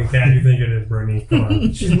 whose fucking cat do you think it is, Brittany? Come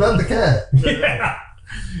on. She's met the cat. Yeah.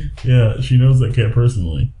 Yeah, she knows that cat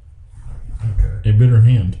personally. Okay. It bit her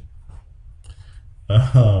hand.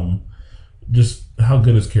 Just how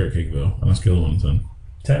good is carrot cake though on a scale of 1 to 10?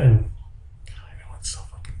 10. God, I know it's so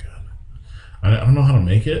fucking good. I don't know how to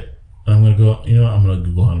make it. I'm gonna go. You know, I'm gonna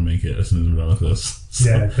Google how to make it as soon as we're done with this. So,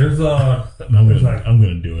 Yeah, there's I'm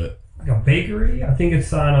gonna do it. like a bakery. I think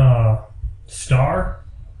it's on Star.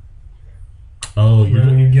 Oh,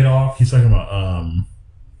 When you get off. he's talking about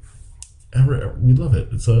we love it.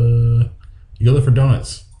 It's you go there for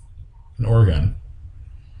donuts in Oregon.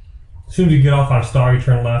 As soon as you get off on Star, you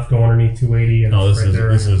turn left, go underneath 280, and it's right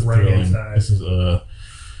there. This is right thrilling. inside. This is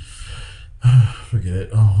forget it.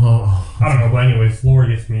 Oh. I don't know, but anyways,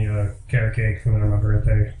 Lori gets me a carrot cake for my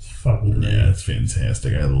birthday. It's fucking great. Yeah, it's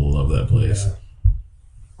fantastic. I love that place.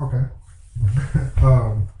 Yeah. Okay.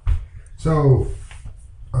 So,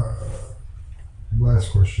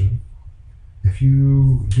 last question. Do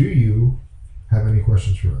you have any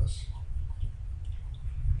questions for us?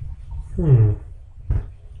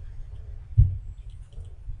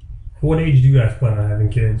 What age do you guys plan on having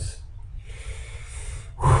kids?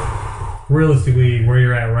 Realistically, where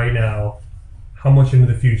you're at right now, how much into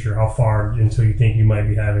the future, how far until you think you might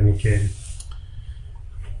be having a kid?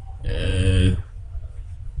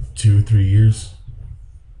 2 3 years.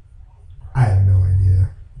 I have no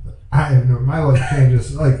idea. My life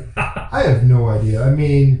changes. Like, I have no idea. I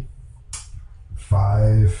mean,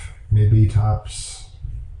 5, maybe tops,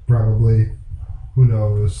 probably. Who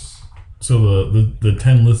knows? So the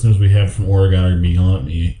 10 listeners we have from Oregon are being yelling at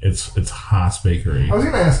me. It's Haas Bakery. I was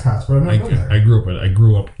gonna ask Haas, but I've never been there. I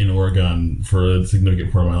grew up in Oregon for a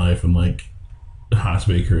significant part of my life, and like Haas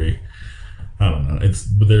Bakery. I don't know.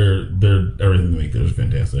 But they're everything they make there is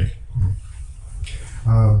fantastic.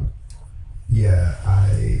 Yeah,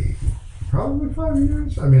 I probably 5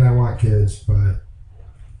 years. I mean, I want kids, but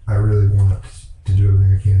I really want to do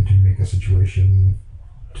everything I can to make a situation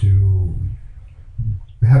to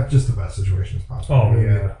have just the best situation as possible. Oh,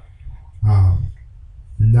 yeah.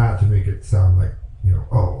 Not to make it sound like, you know,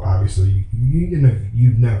 oh, obviously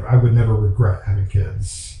I would never regret having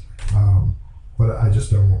kids. But I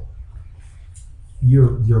just don't.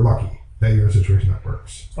 You're lucky that you're in a situation that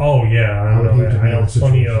works. Oh, yeah. I know that. I know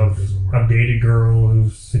plenty of. I've dated a girl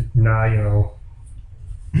who's not, you know.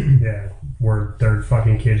 Yeah, where their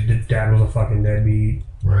fucking kids, dad was a fucking deadbeat.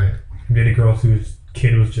 Right. Dated girls whose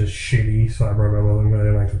kid was just shitty, so I broke up with them because I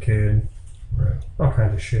didn't like the kid. Right. All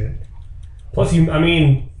kinds of shit. Plus,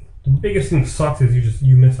 the biggest thing that sucks is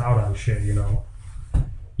you miss out on shit, you know.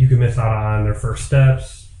 You can miss out on their first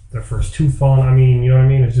steps, their first tooth falling. I mean, you know what I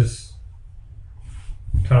mean? It's just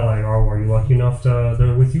kind of like, oh, are you lucky enough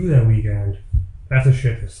they're with you that weekend? That's the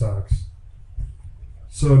shit that sucks.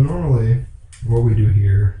 So normally, what we do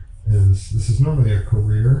here is, this is normally a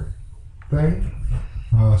career thing.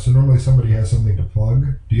 So normally somebody has something to plug.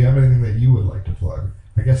 Do you have anything that you would like to plug?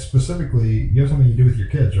 I guess specifically, you have something you do with your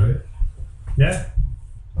kids, right? Yeah.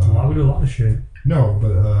 We do a lot of shit. No, but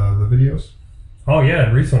the videos? Oh,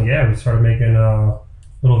 yeah. Recently, yeah, we started making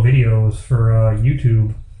little videos for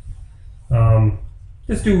YouTube.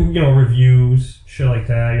 Just do, reviews, shit like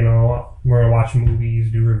that, We're going to watch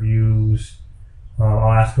movies, do reviews.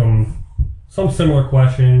 I'll ask them some similar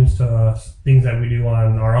questions to things that we do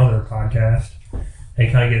on our other podcast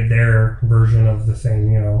and kind of get their version of the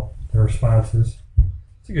same, their responses.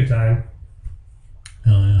 It's a good time.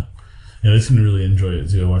 Hell yeah. Yeah, they seem to really enjoy it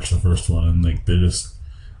too. I watched the first one and like they're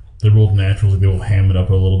both naturals, like they both ham it up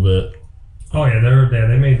a little bit. Oh yeah,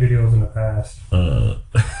 they made videos in the past.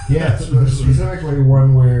 Yeah, specifically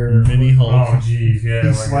one where Mini Hulk. Oh jeez, yeah.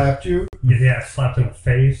 he slapped you. Yeah, slapped in the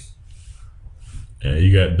face. Yeah,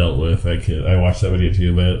 you got dealt with. That kid. I watched that video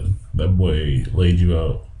too, but that boy laid you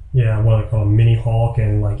out. Yeah, what they call Mini Hulk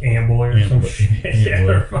and like Ant Boy or some shit.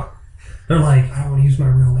 Yeah, they're like, I don't want to use my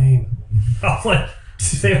real name. I was like,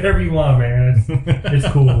 say whatever you want, man. It's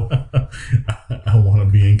cool. I want to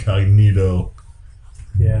be incognito.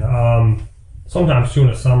 Yeah. Sometimes too in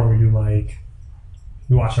the summer we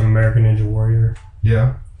watch American Ninja Warrior.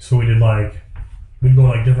 Yeah. So we'd go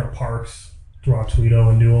like different parks throughout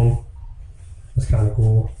Toledo and do them. That's kind of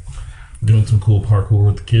cool. Doing some cool parkour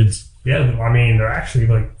with the kids. Yeah, I mean they're actually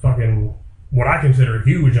like fucking what I consider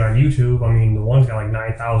huge on YouTube. I mean the one's got like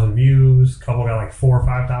 9,000 views, a couple got like 4,000 or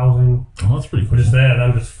 5,000. Oh, that's pretty cool. But just that,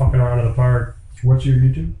 I'm just fucking around in the park. What's your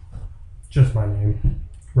YouTube? Just my name,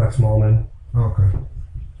 Rex Malman. Okay.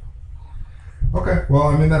 Okay. Well,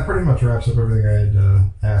 I mean that pretty much wraps up everything I had to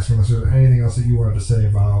ask. Unless there's anything else that you wanted to say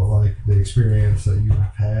about like the experience that you've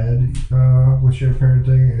had with shared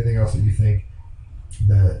parenting, anything else that you think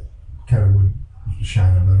that kind of would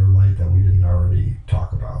shine a better light that we didn't already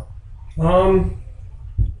talk about? I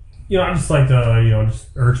just like to, just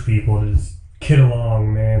urge people to just get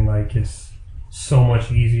along, man. Like it's so much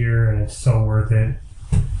easier and it's so worth it.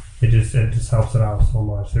 It just helps it out so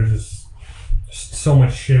much. There's just so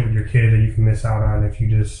much shit with your kid that you can miss out on if you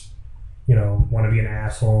just, want to be an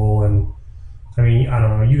asshole. And I mean, I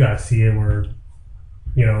don't know, you guys see it where,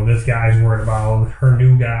 this guy's worried about her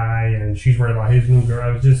new guy and she's worried about his new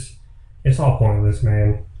girl. It's all pointless,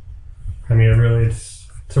 man. I mean, it's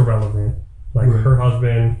irrelevant. Like right. Her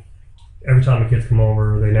husband, every time the kids come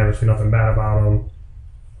over, they never say nothing bad about him.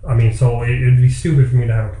 I mean, so it'd be stupid for me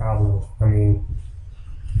to have a problem with. I mean,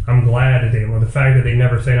 I'm glad that the fact that they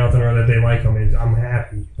never say nothing or that they like him is, I'm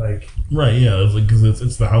happy. Like, right, yeah, it's like because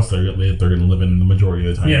it's the house they're going to live in the majority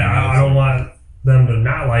of the time. Yeah, I don't want them to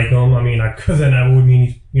not like him. I mean, because then that would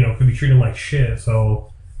mean he, could be treating him like shit.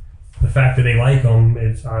 So the fact that they like him,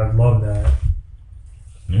 I love that.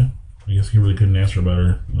 Yeah, I guess he really couldn't ask for a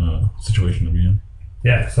better situation to be in.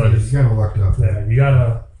 Yeah, so you kind of lucked up. Yeah, you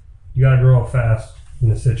gotta grow up fast in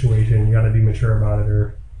the situation. You gotta be mature about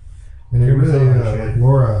it, and it really, like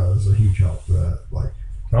Laura is a huge help. That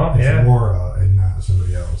it's Laura and not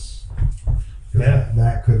somebody else. Yeah,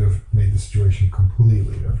 that could have made the situation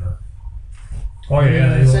completely different. Oh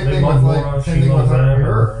yeah, same thing with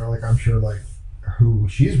her. Like I'm sure, like who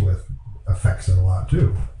she's with affects it a lot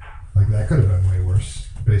too. Like that could have been way worse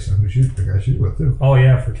based on the guy she's with too. Oh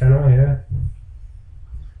yeah, for Kenna, yeah.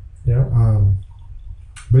 Yeah.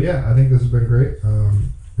 But yeah, I think this has been great.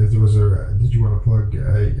 Did you want to plug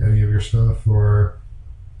any of your stuff or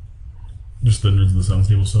just the Nerds of the Sound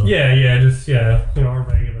Table stuff? Yeah, our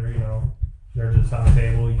regular, Nerds of the Sound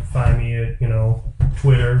Table. You can find me at,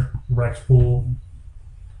 Twitter, Rexpool.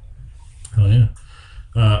 Oh yeah.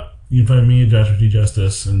 You can find me at Joshua T.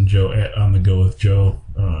 Justice and Joe at On The Go with Joe.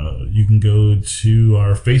 You can go to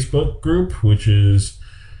our Facebook group, which is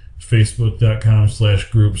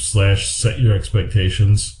facebook.com/group/set your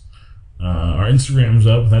expectations. Our Instagram's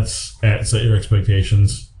up. That's at set your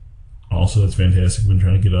expectations. Also, that's fantastic. We've been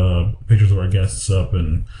trying to get pictures of our guests up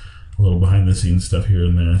and a little behind the scenes stuff here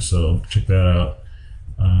and there. So check that out.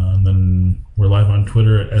 And then we're live on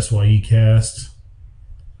Twitter at SYEcast.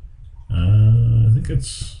 I think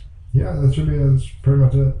it's... Yeah, that's pretty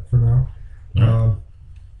much it for now. Right.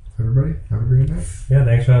 Everybody, have a great night. Yeah,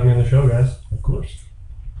 thanks for having me on the show, guys. Of course.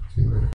 See you later.